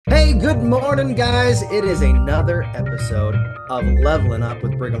Hey, good morning, guys. It is another episode of Leveling Up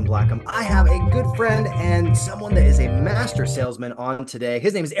with Brigham Blackham. I have a good friend and someone that is a master salesman on today.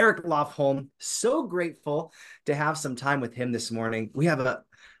 His name is Eric Lofholm. So grateful to have some time with him this morning. We have a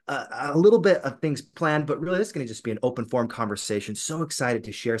little bit of things planned, but really, this is going to just be an open form conversation. So excited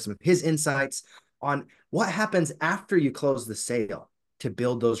to share some of his insights on what happens after you close the sale to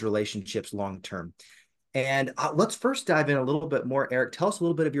build those relationships long term. And let's first dive in a little bit more. Eric, tell us a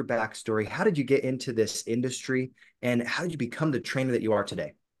little bit of your backstory. How did you get into this industry and how did you become the trainer that you are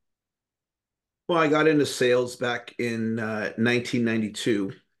today? Well, I got into sales back in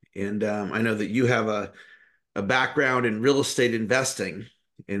 1992, and I know that you have a background in real estate investing.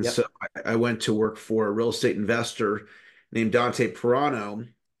 And Yep. so I went to work for a real estate investor named Dante Pirano,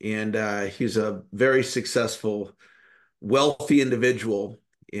 and he's a very successful, wealthy individual.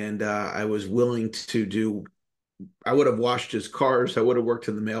 And I was willing to do, I would have washed his cars, I would have worked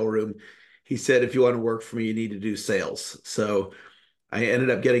in the mailroom. He said, if you want to work for me, you need to do sales. So I ended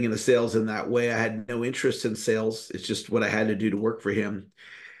up getting into sales in that way. I had no interest in sales. It's just what I had to do to work for him,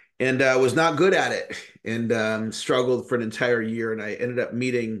 and was not good at it, and struggled for an entire year. And I ended up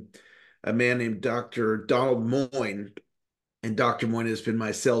meeting a man named Dr. Donald Moyne, and Dr. Moyne has been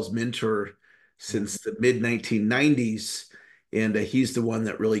my sales mentor since the mid 1990s, and he's the one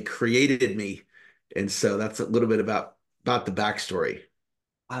that really created me. And so that's a little bit about the backstory.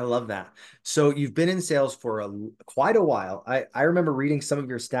 I love that. So you've been in sales for quite a while. I remember reading some of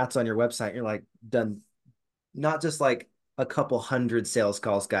your stats on your website. You're like done not just like a couple hundred sales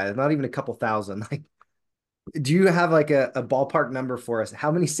calls, guys, not even a couple thousand. Like, do you have like a ballpark number for us? How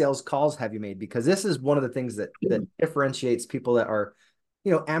many sales calls have you made? Because this is one of the things that differentiates people that are,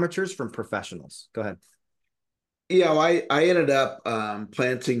 amateurs from professionals. Go ahead. Yeah, well, I ended up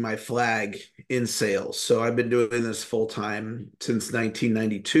planting my flag in sales. So I've been doing this full time since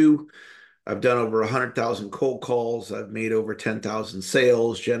 1992. I've done over 100,000 cold calls. I've made over 10,000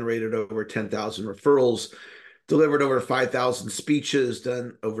 sales, generated over 10,000 referrals, delivered over 5,000 speeches,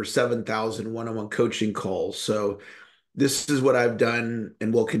 done over 7,000 one-on-one coaching calls. So this is what I've done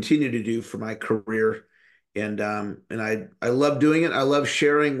and will continue to do for my career. And I love doing it. I love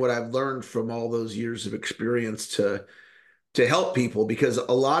sharing what I've learned from all those years of experience to help people, because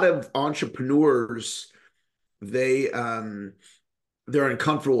a lot of entrepreneurs, they're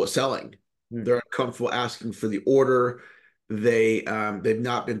uncomfortable with selling. Hmm. They're uncomfortable asking for the order. They've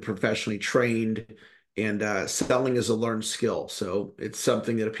not been professionally trained, and selling is a learned skill. So it's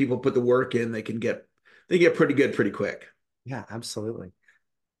something that if people put the work in, they get pretty good pretty quick. Yeah, absolutely.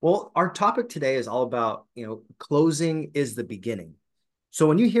 Well, our topic today is all about, closing is the beginning. So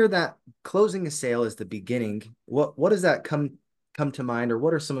when you hear that closing a sale is the beginning, what does that come to mind, or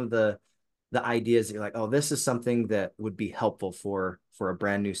what are some of the ideas that you're like, oh, this is something that would be helpful for a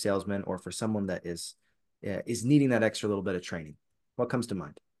brand new salesman or for someone that is needing that extra little bit of training? What comes to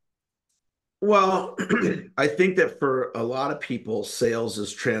mind? Well, I think that for a lot of people, sales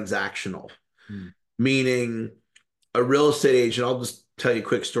is transactional, Hmm. meaning a real estate agent. I'll just tell you a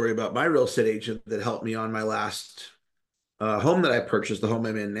quick story about my real estate agent that helped me on my last home that I purchased, the home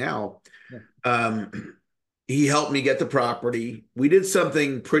I'm in now. Yeah. Um, he helped me get the property. We did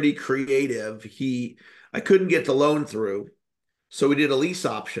something pretty creative. I couldn't get the loan through, so we did a lease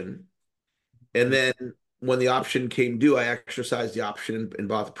option. And then when the option came due, I exercised the option and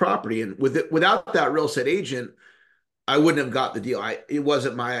bought the property. And without that real estate agent, I wouldn't have got the deal. It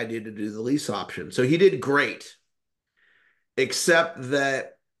wasn't my idea to do the lease option. So he did great, except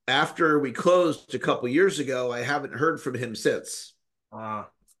that after we closed a couple years ago, I haven't heard from him since. Uh,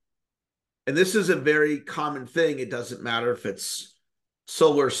 And this is a very common thing. It doesn't matter if it's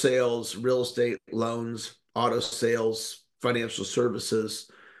solar sales, real estate loans, auto sales, financial services.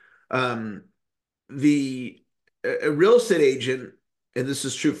 Um, the a real estate agent, and this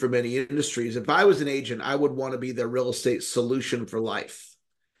is true for many industries, if I was an agent, I would want to be their real estate solution for life.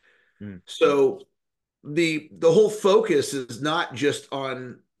 mm, So the whole focus is not just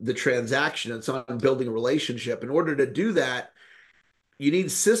on the transaction, it's on building a relationship. In order to do that, you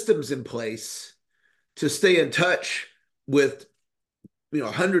need systems in place to stay in touch with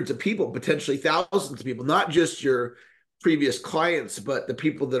hundreds of people, potentially thousands of people, not just your previous clients, but the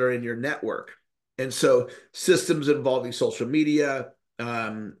people that are in your network. And so systems involving social media,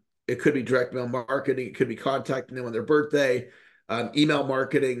 it could be direct mail marketing, it could be contacting them on their birthday, email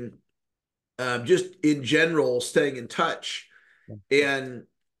marketing, just in general, staying in touch. And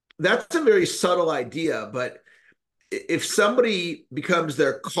that's a very subtle idea, but if somebody becomes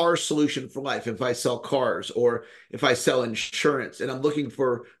their car solution for life, if I sell cars or if I sell insurance and I'm looking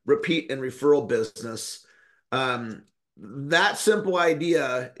for repeat and referral business, um, that simple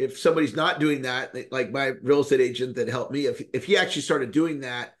idea, if somebody's not doing that, like my real estate agent that helped me, if he actually started doing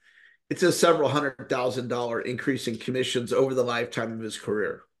that, it's a several $100,000 increase in commissions over the lifetime of his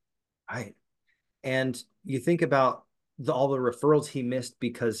career. Right. And you think about all the referrals he missed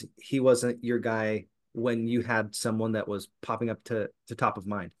because he wasn't your guy when you had someone that was popping up to top of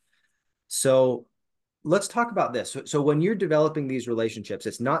mind. So let's talk about this. So when you're developing these relationships,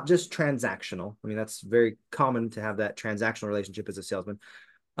 it's not just transactional. I mean, that's very common to have that transactional relationship as a salesman.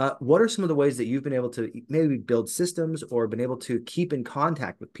 What are some of the ways that you've been able to maybe build systems or been able to keep in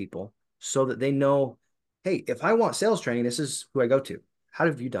contact with people so that they know, hey, if I want sales training, this is who I go to? How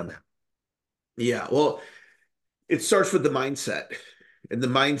have you done that? Yeah, well, it starts with the mindset, and the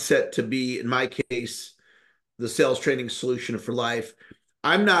mindset to be, in my case, the sales training solution for life.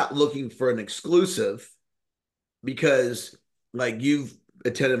 I'm not looking for an exclusive because, like, you've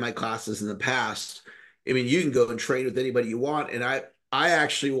attended my classes in the past. I mean, you can go and train with anybody you want, and I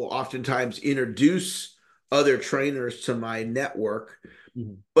actually will oftentimes introduce other trainers to my network.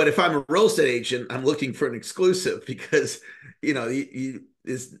 Mhm. But if I'm a real estate agent, I'm looking for an exclusive because,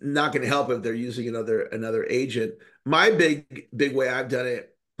 it's not going to help if they're using another agent. My big way I've done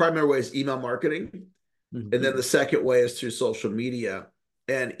it, primary way is email marketing, and then the second way is through social media.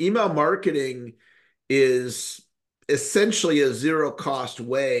 And email marketing is essentially a zero cost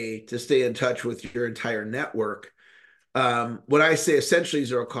way to stay in touch with your entire network. When I say essentially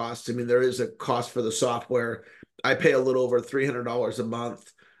zero cost, I mean there is a cost for the software. I pay a little over $300 a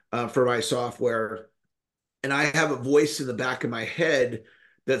month for my software, and I have a voice in the back of my head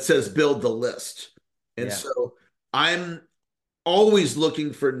that says build the list. And Yeah. so I'm always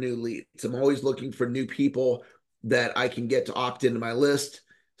looking for new leads. I'm always looking for new people that I can get to opt into my list,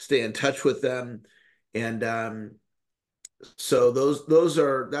 stay in touch with them, and so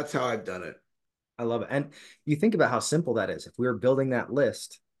that's how I've done it. I love it. And you think about how simple that is. If we were building that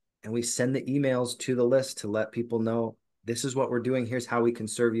list and we send the emails to the list to let people know this is what we're doing, here's how we can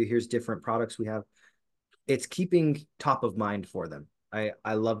serve you, here's different products we have, it's keeping top of mind for them.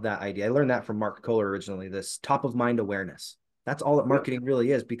 I love that idea. I learned that from Mark Kohler originally, this top of mind awareness. That's all that Yep. marketing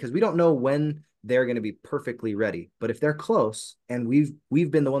really is because we don't know when they're going to be perfectly ready. But if they're close and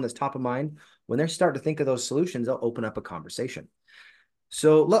we've been the one that's top of mind, when they start to think of those solutions, they'll open up a conversation.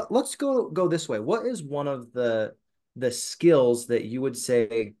 So let's go this way. What is one of the skills that you would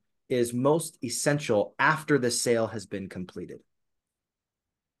say is most essential after the sale has been completed?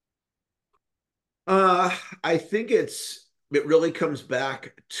 Uh, I think it really comes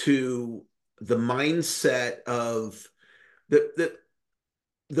back to the mindset of the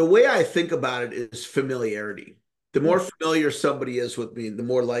the way I think about it is familiarity. The Hmm. more familiar somebody is with me, the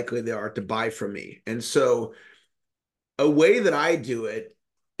more likely they are to buy from me. And so a way that I do it,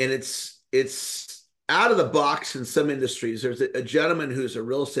 and it's out of the box in some industries. There's a gentleman who's a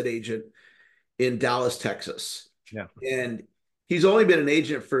real estate agent in Dallas, Texas. Yeah. And he's only been an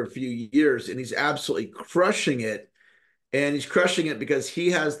agent for a few years, and he's absolutely crushing it. And he's crushing it because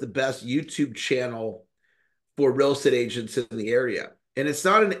he has the best YouTube channel for real estate agents in the area. And it's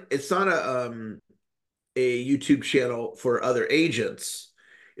not a YouTube channel for other agents.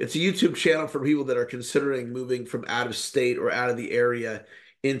 It's a YouTube channel for people that are considering moving from out of state or out of the area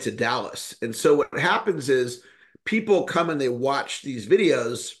into Dallas. And so what happens is people come and they watch these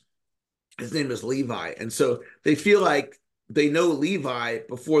videos. His name is Levi. And so they feel like they know Levi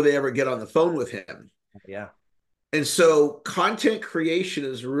before they ever get on the phone with him. Yeah. And so content creation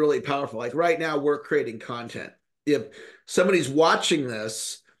is really powerful. Like right now, we're creating content. If somebody's watching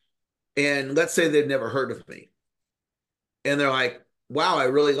this and let's say they've never heard of me and they're like, wow, I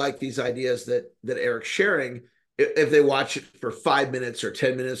really like these ideas that Eric's sharing. If they watch it for 5 minutes or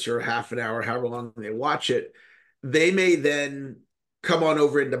 10 minutes or half an hour, however long they watch it, they may then come on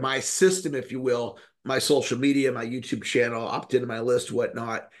over into my system, if you will, my social media, my YouTube channel, opt into my list,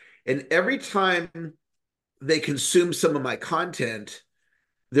 whatnot. And every time they consume some of my content,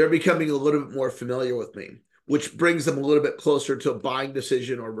 they're becoming a little bit more familiar with me, which brings them a little bit closer to a buying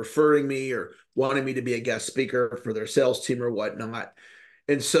decision or referring me or wanting me to be a guest speaker for their sales team or whatnot.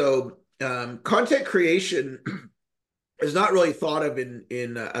 And so content creation is not really thought of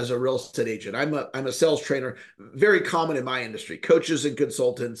in as a real estate agent. I'm a sales trainer, very common in my industry. Coaches and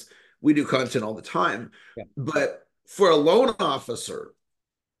consultants, we do content all the time. Yeah. But for a loan officer,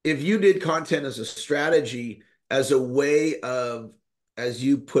 if you did content as a strategy, as a way of, as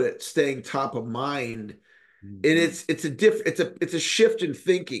you put it, staying top of mind, and it's a shift in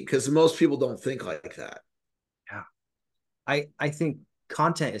thinking because most people don't think like that. Yeah. I think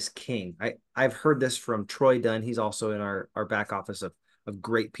content is king. I've heard this from Troy Dunn. He's also in our back office of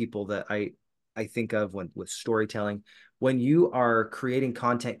great people that I think of when with storytelling, when you are creating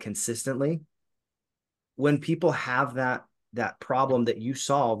content consistently, when people have that problem that you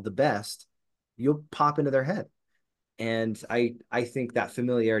solve the best, you'll pop into their head. And I think that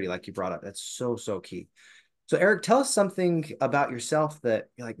familiarity, like you brought up, that's so, so key. So Eric, tell us something about yourself that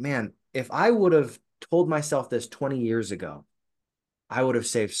you're like, man, if I would have told myself this 20 years ago, I would have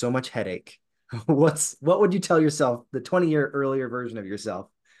saved so much headache. What would you tell yourself, the 20-year earlier version of yourself,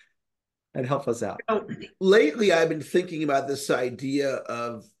 and help us out? Now, lately, I've been thinking about this idea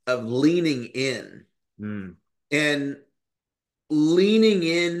of leaning in Mm, and leaning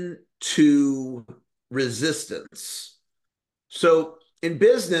into resistance. So in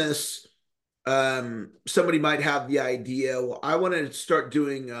business, somebody might have the idea, well, I want to start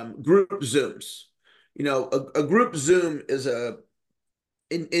doing group Zooms. A group Zoom is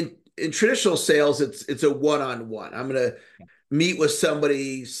in traditional sales, it's a one-on-one. I'm going to meet with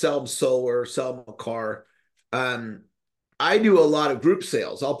somebody, sell them solar, sell them a car. Um, I do a lot of group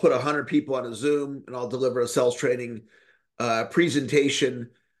sales. I'll put 100 people on a Zoom and I'll deliver a sales training presentation.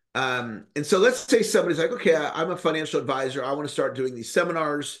 And so let's say somebody's like, okay, I'm a financial advisor. I want to start doing these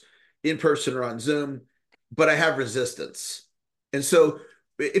seminars in person or on Zoom, but I have resistance. And so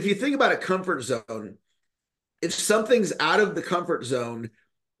if you think about a comfort zone, if something's out of the comfort zone,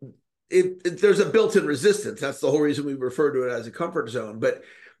 there's a built-in resistance. That's the whole reason we refer to it as a comfort zone. But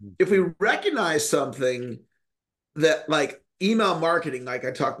if we recognize something that, like email marketing, like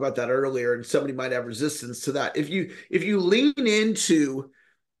I talked about that earlier, and somebody might have resistance to that. If you lean into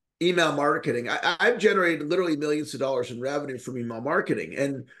email marketing, I've generated literally millions of dollars in revenue from email marketing.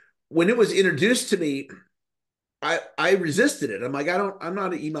 And when it was introduced to me, I resisted it. I'm like, I'm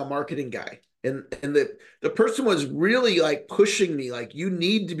not an email marketing guy. And the person was really like pushing me, like, you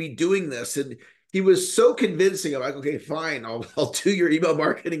need to be doing this. And he was so convincing. I'm like, okay, fine, I'll do your email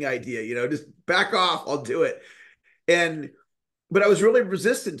marketing idea, just back off, I'll do it. But I was really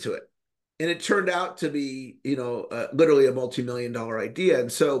resistant to it. And it turned out to be, literally a multi-million-dollar idea.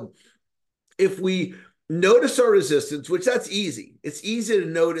 And so if we notice our resistance, which that's easy, it's easy to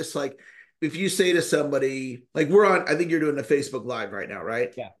notice, like if you say to somebody, like I think you're doing a Facebook Live right now,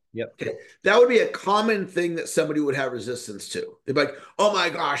 right? yeah. Yep. Okay. That would be a common thing that somebody would have resistance to. They'd be like, oh my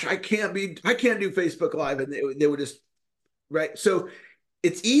gosh, I can't do Facebook Live. And they would just, right. So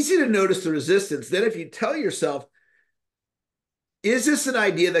it's easy to notice the resistance. Then if you tell yourself, is this an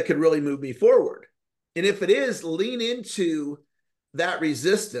idea that could really move me forward? And if it is, lean into that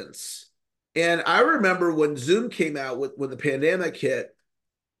resistance. And I remember when Zoom came out when the pandemic hit,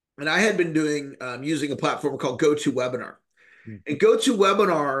 and I had been using a platform called GoToWebinar. And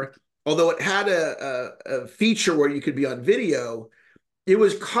GoToWebinar, although it had a feature where you could be on video, it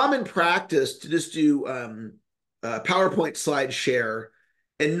was common practice to just do PowerPoint slide share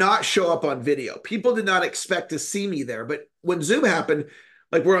and not show up on video. People did not expect to see me there. But when Zoom happened,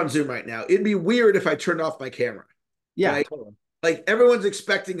 like we're on Zoom right now, it'd be weird if I turned off my camera. Yeah, right? totally. Like everyone's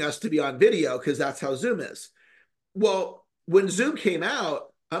expecting us to be on video because that's how Zoom is. Well, when Zoom came out,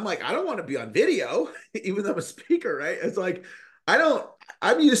 I'm like, I don't want to be on video, even though I'm a speaker, right? It's like,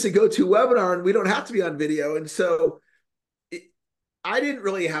 I'm used to GoToWebinar and we don't have to be on video. And so I didn't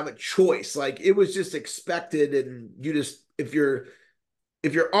really have a choice. Like it was just expected. And if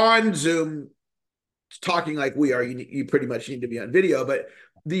you're on Zoom talking like we are, you pretty much need to be on video. But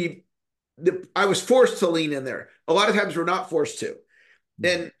I was forced to lean in there. A lot of times we're not forced to.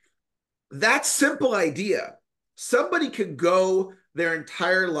 And that simple idea, somebody could go their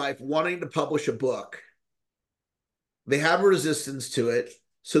entire life wanting to publish a book. They have a resistance to it,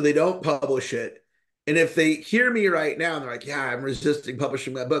 so they don't publish it. And if they hear me right now, and they're like, yeah, I'm resisting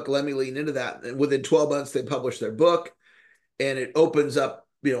publishing my book, let me lean into that. And within 12 months, they publish their book, and it opens up,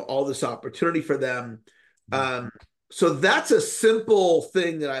 all this opportunity for them. So that's a simple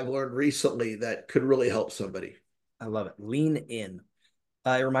thing that I've learned recently that could really help somebody. I love it. Lean in.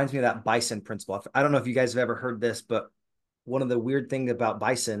 It reminds me of that bison principle. I don't know if you guys have ever heard this, but one of the weird things about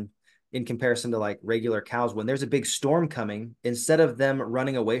bison in comparison to like regular cows, when there's a big storm coming, instead of them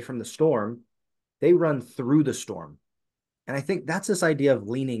running away from the storm, they run through the storm. And I think that's this idea of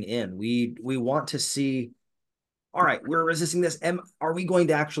leaning in. We want to see, all right, we're resisting this. Are we going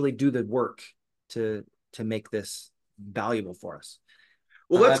to actually do the work to make this valuable for us?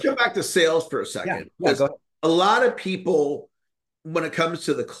 Well, let's come back to sales for a second. Yeah, go ahead. A lot of people, when it comes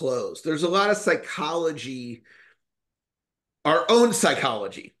to the close, there's a lot of psychology, our own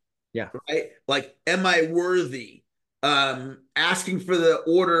psychology. Yeah. Right. Like, am I worthy? Asking for the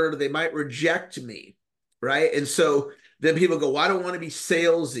order, they might reject me. Right. And so then people go, well, I don't want to be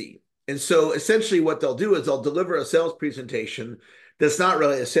salesy. And so essentially what they'll do is they'll deliver a sales presentation that's not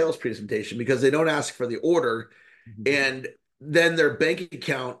really a sales presentation because they don't ask for the order, and then their bank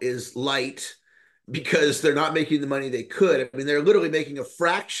account is light because they're not making the money they could. I mean, they're literally making a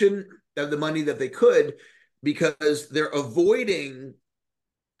fraction of the money that they could because they're avoiding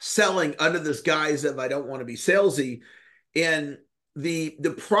selling under this guise of I don't want to be salesy. And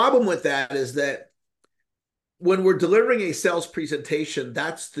the problem with that is that when we're delivering a sales presentation,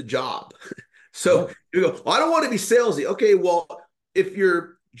 that's the job. So you go, I don't want to be salesy. Okay, well, if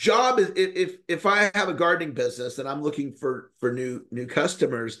your job is if I have a gardening business and I'm looking for new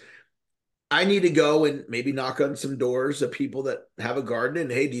customers, I need to go and maybe knock on some doors of people that have a garden and,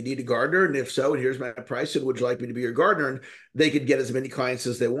 hey, do you need a gardener? And if so, and here's my price, and would you like me to be your gardener? And they could get as many clients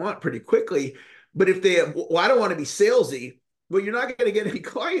as they want pretty quickly. But if they have, well, I don't want to be salesy, well, you're not going to get any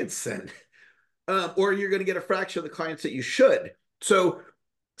clients then, or you're going to get a fraction of the clients that you should. So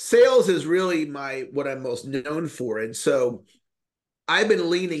sales is really what I'm most known for. And so I've been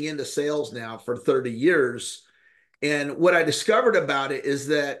leaning into sales now for 30 years. And what I discovered about it is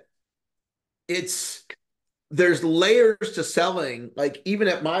that there's layers to selling. Like even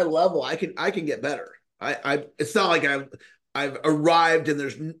at my level, I can get better. It's not like I've arrived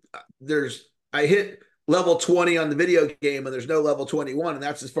and I hit level 20 on the video game and there's no level 21 and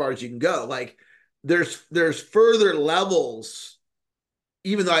that's as far as you can go. Like there's further levels,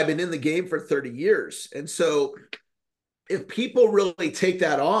 even though I've been in the game for 30 years. And so if people really take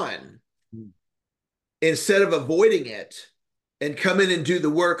that on instead of avoiding it and come in and do the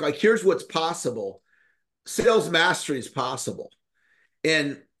work, like here's what's possible. Sales mastery is possible.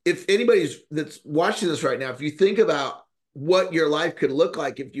 And if anybody's that's watching this right now, if you think about what your life could look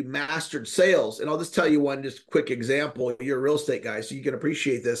like if you mastered sales, and I'll just tell you one just quick example. You're a real estate guy, so you can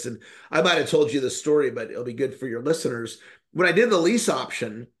appreciate this. And I might have told you this story, but it'll be good for your listeners. When I did the lease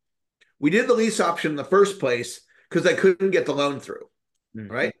option, we did the lease option in the first place because I couldn't get the loan through,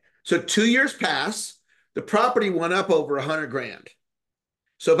 right? So 2 years pass, the property went up over 100 grand.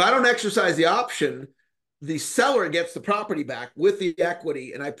 So if I don't exercise the option, the seller gets the property back with the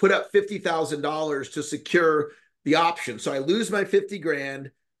equity, and I put up $50,000 to secure the option. So I lose my 50 grand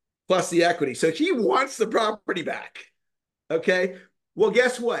plus the equity. So he wants the property back. Okay. Well,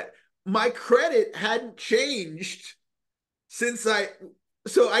 guess what? My credit hadn't changed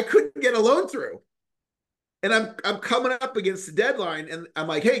so I couldn't get a loan through. And I'm coming up against the deadline, and I'm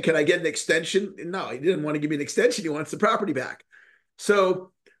like, hey, can I get an extension? No, he didn't want to give me an extension. He wants the property back.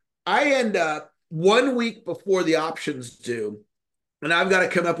 So I end up 1 week before the option's due, and I've got to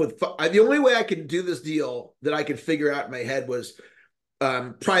come up with the only way I can do this deal that I could figure out in my head was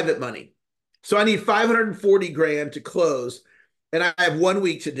private money. So I need 540 grand to close, and I have 1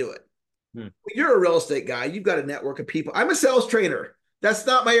 week to do it. You're a real estate guy. You've got a network of people. I'm a sales trainer. That's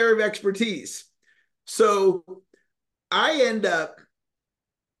not my area of expertise. So I end up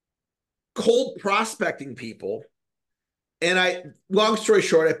cold prospecting people. And long story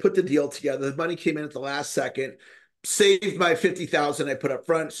short, I put the deal together. The money came in at the last second, saved my 50,000 I put up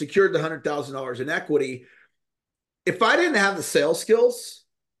front, secured the $100,000 in equity. If I didn't have the sales skills,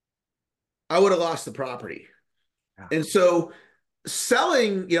 I would have lost the property. Yeah. And so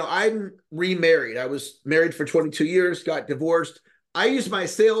selling, I'm remarried. I was married for 22 years, got divorced. I used my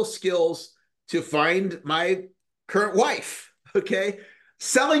sales skills to find my current wife. Okay.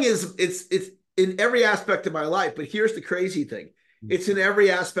 Selling it's in every aspect of my life, but here's the crazy thing. It's in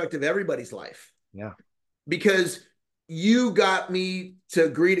every aspect of everybody's life. Yeah. Because you got me to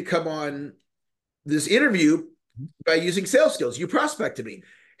agree to come on this interview by using sales skills. You prospected me.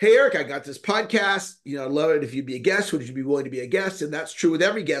 Hey, Eric, I got this podcast. I'd love it if you'd be a guest. Would you be willing to be a guest? And that's true with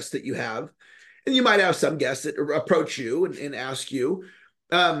every guest that you have. And you might have some guests that approach you and ask you.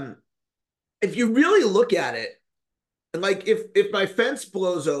 If you really look at it, and like if my fence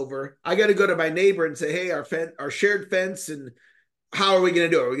blows over, I got to go to my neighbor and say, hey, our shared fence, and how are we going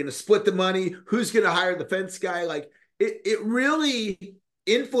to do it? Are we going to split the money? Who's going to hire the fence guy? Like it really,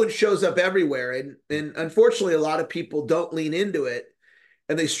 influence shows up everywhere. And unfortunately, a lot of people don't lean into it,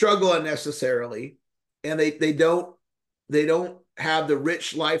 and they struggle unnecessarily, and they don't have the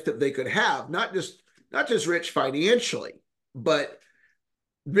rich life that they could have. Not just rich financially, but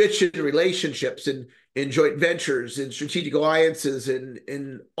rich in relationships and in joint ventures and strategic alliances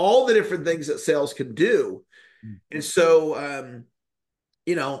and all the different things that sales can do. And so,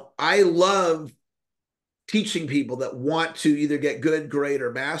 I love teaching people that want to either get good, great,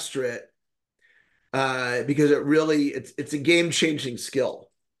 or master it because it's a game-changing skill.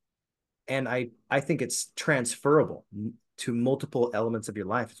 And I think it's transferable to multiple elements of your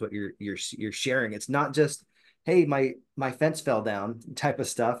life. It's what you're sharing. It's not just, hey, my fence fell down type of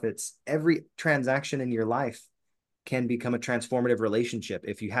stuff. It's every transaction in your life can become a transformative relationship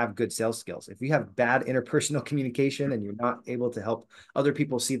if you have good sales skills. If you have bad interpersonal communication and you're not able to help other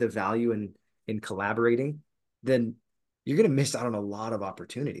people see the value in collaborating, then you're going to miss out on a lot of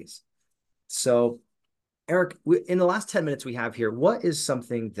opportunities. So, Eric, in the last 10 minutes we have here, what is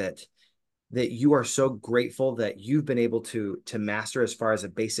something that you are so grateful that you've been able to master as far as a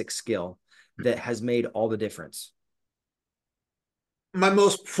basic skill that has made all the difference? My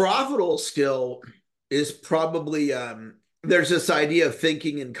most profitable skill is probably there's this idea of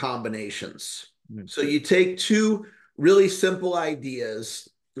thinking in combinations. Mm-hmm. So you take two really simple ideas,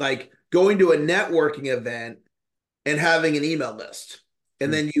 like going to a networking event and having an email list.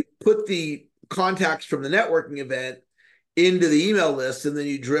 And then you put the contacts from the networking event into the email list, and then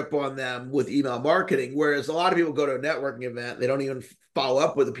you drip on them with email marketing. Whereas a lot of people go to a networking event, they don't even follow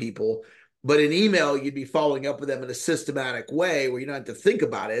up with the people. But in email, you'd be following up with them in a systematic way where you don't have to think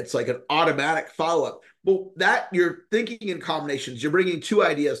about it. It's like an automatic follow-up. Well, that you're thinking in combinations, you're bringing two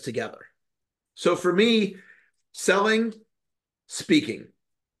ideas together. So for me, selling, speaking,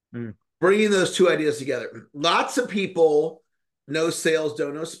 bringing those two ideas together. Lots of people know sales,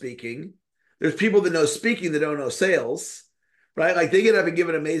 don't know speaking. There's people that know speaking that don't know sales, right? Like they get up and give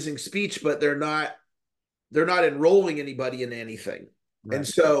an amazing speech, but they're not enrolling anybody in anything. Right. And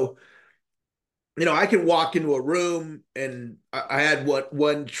so, I can walk into a room, and I had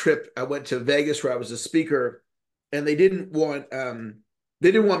one trip. I went to Vegas where I was a speaker, and they didn't want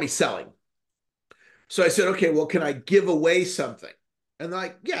me selling. So I said, okay, well, can I give away something? And they're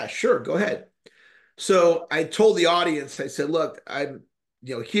like, yeah, sure, go ahead. So I told the audience, I said, look, I'm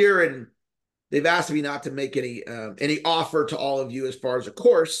here, and they've asked me not to make any offer to all of you as far as a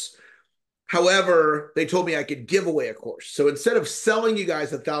course. However, they told me I could give away a course. So instead of selling you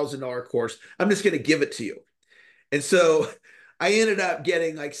guys $1,000 course, I'm just going to give it to you. And so I ended up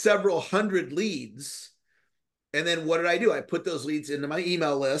getting like several hundred leads. And then what did I do? I put those leads into my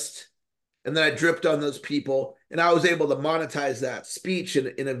email list, and then I dripped on those people, and I was able to monetize that speech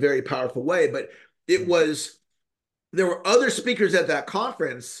in a very powerful way. But there were other speakers at that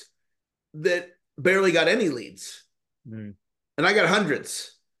conference that barely got any leads. And I got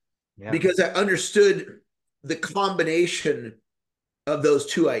hundreds. Yeah. Because I understood the combination of those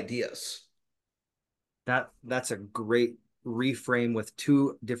two ideas. That's a great reframe with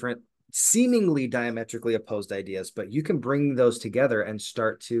two different, seemingly diametrically opposed ideas, but you can bring those together and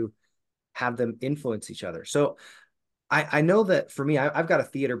start to have them influence each other. So I know that for me, I've got a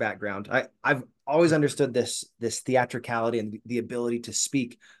theater background. I've always understood this theatricality and the ability to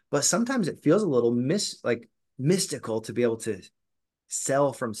speak, but sometimes it feels a little mystical to be able to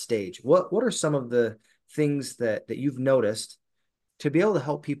sell from stage. What are some of the things that you've noticed to be able to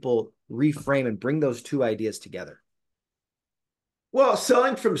help people reframe and bring those two ideas together? Well,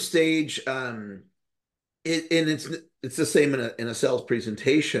 selling from stage, it's the same in a sales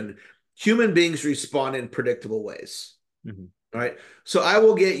presentation. Human beings respond in predictable ways. Right? So I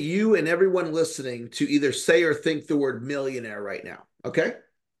will get you and everyone listening to either say or think the word millionaire right now. Okay?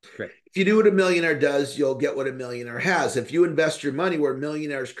 Great. If you do what a millionaire does, you'll get what a millionaire has. If you invest your money where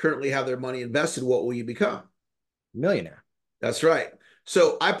millionaires currently have their money invested, what will you become? Millionaire. That's right.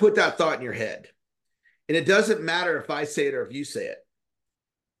 So I put that thought in your head. And it doesn't matter if I say it or if you say it.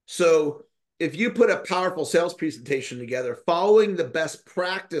 So if you put a powerful sales presentation together, following the best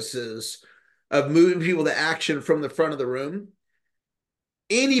practices of moving people to action from the front of the room,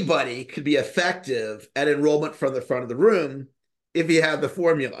 anybody could be effective at enrollment from the front of the room if you have the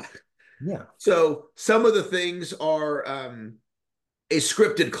formula. Yeah. So some of the things are a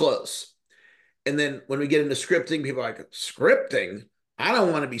scripted close. And then when we get into scripting, people are like, scripting? I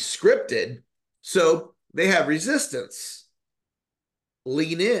don't want to be scripted. So they have resistance.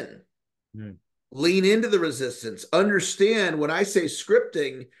 Lean in. Lean into the resistance. Understand when I say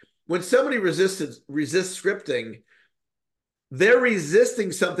scripting, when somebody resists scripting, they're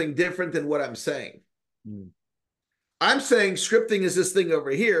resisting something different than what I'm saying. I'm saying scripting is this thing over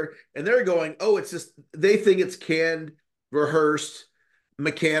here, and they're going, oh, it's just, they think it's canned, rehearsed,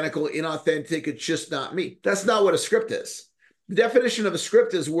 mechanical, inauthentic. It's just not me. That's not what a script is. The definition of a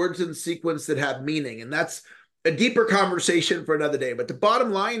script is words in sequence that have meaning, and that's a deeper conversation for another day. But the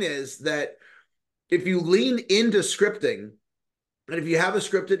bottom line is that if you lean into scripting, and if you have a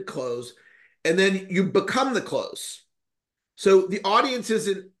scripted close, and then you become the close. So the audience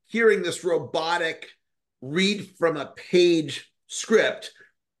isn't hearing this robotic read from a page script.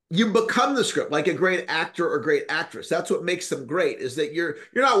 You become the script, like a great actor or great actress. That's what makes them great, is that you're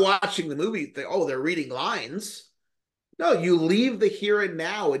not watching the movie, think, oh, they're reading lines. No, you leave the here and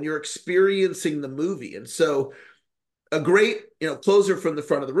now and you're experiencing the movie. And so a great, closer from the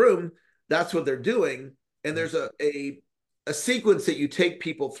front of the room, that's what they're doing. And there's a sequence that you take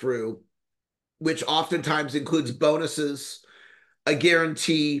people through, which oftentimes includes bonuses, a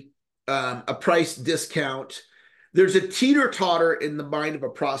guarantee, a price discount. There's a teeter-totter in the mind of a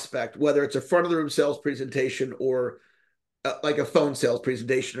prospect, whether it's a front of the room sales presentation or like a phone sales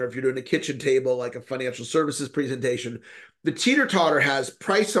presentation, or if you're doing a kitchen table, like a financial services presentation. The teeter-totter has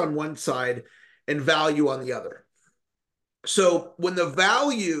price on one side and value on the other. So when the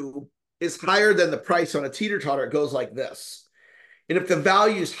value is higher than the price on a teeter-totter, it goes like this. And if the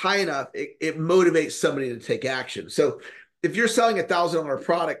value is high enough, it motivates somebody to take action. So if you're selling a $1,000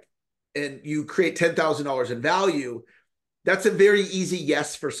 product and you create $10,000 in value, that's a very easy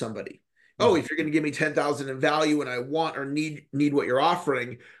yes for somebody. Oh, if you're going to give me 10,000 in value and I want or need what you're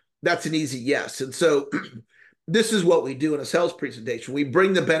offering, that's an easy yes. And so this is what we do in a sales presentation. We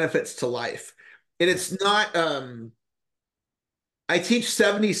bring the benefits to life. And it's not, I teach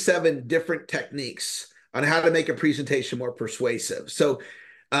 77 different techniques on how to make a presentation more persuasive. So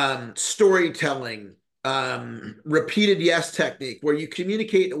storytelling, repeated yes technique, where you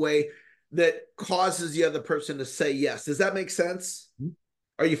communicate in a way that causes the other person to say yes. Does that make sense? Mm-hmm.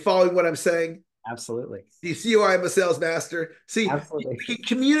 Are you following what I'm saying? Absolutely. Do you see why I'm a sales master? See, absolutely. You can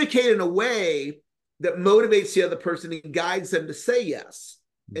communicate in a way that motivates the other person and guides them to say yes.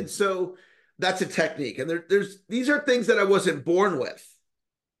 Mm-hmm. And so that's a technique. And these are things that I wasn't born with.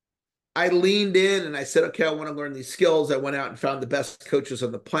 I leaned in and I said, okay, I want to learn these skills. I went out and found the best coaches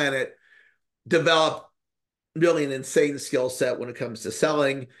on the planet, developed really an insane skill set when it comes to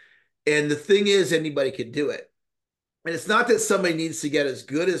selling. And the thing is, anybody can do it. And it's not that somebody needs to get as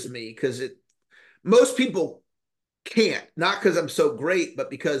good as me, because most people can't, not because I'm so great,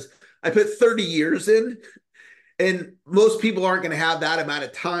 but because I put 30 years in, and most people aren't going to have that amount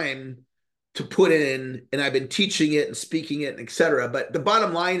of time to put in, and I've been teaching it and speaking it, and et cetera. But the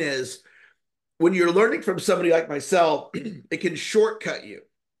bottom line is, when you're learning from somebody like myself, it can shortcut you.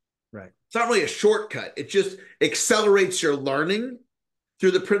 Right. It's not really a shortcut. It just accelerates your learning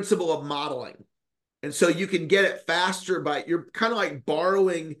through the principle of modeling. And so you can get it faster by, you're kind of like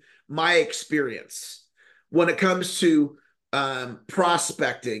borrowing my experience when it comes to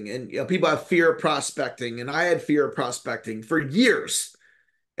prospecting. And people have fear of prospecting, and I had fear of prospecting for years,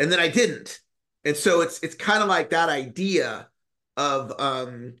 and then I didn't. And so it's kind of like that idea of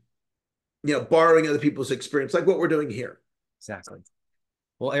borrowing other people's experience, like what we're doing here. Exactly.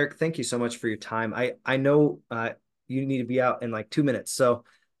 Well, Eric, thank you so much for your time. I know you need to be out in like 2 minutes. So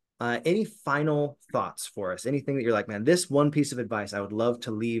any final thoughts for us? Anything that you're like, man, this one piece of advice I would love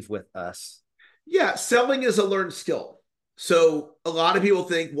to leave with us? Yeah, selling is a learned skill. So a lot of people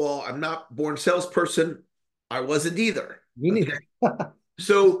think, well, I'm not born salesperson. I wasn't either. Me neither. Okay?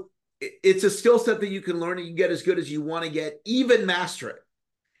 So it's a skill set that you can learn, and you can get as good as you want to get, even master it.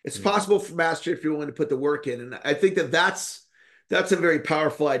 It's possible for master if you're willing to put the work in. And I think that's a very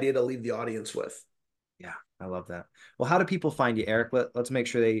powerful idea to leave the audience with. Yeah, I love that. Well, how do people find you, Eric? Let's make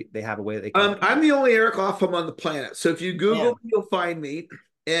sure they have a way that they can. I'm the only Eric Lofholm on the planet. So if you Google me, you'll find me.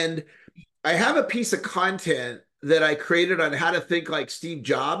 And I have a piece of content that I created on how to think like Steve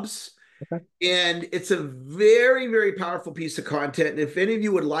Jobs. Okay. And it's a very, very powerful piece of content. And if any of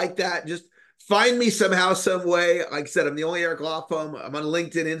you would like that, just find me somehow, some way. Like I said, I'm the only Eric Lofholm. I'm on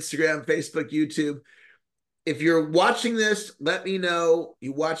LinkedIn, Instagram, Facebook, YouTube. If you're watching this, let me know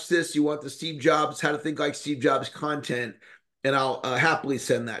you watch this, you want the Steve Jobs, how to think like Steve Jobs content, and I'll happily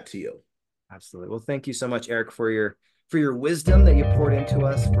send that to you. Absolutely. Well, thank you so much, Eric, for your wisdom that you poured into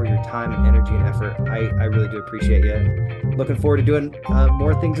us, for your time and energy and effort. I really do appreciate you. Looking forward to doing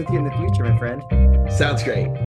more things with you in the future, my friend. Sounds great.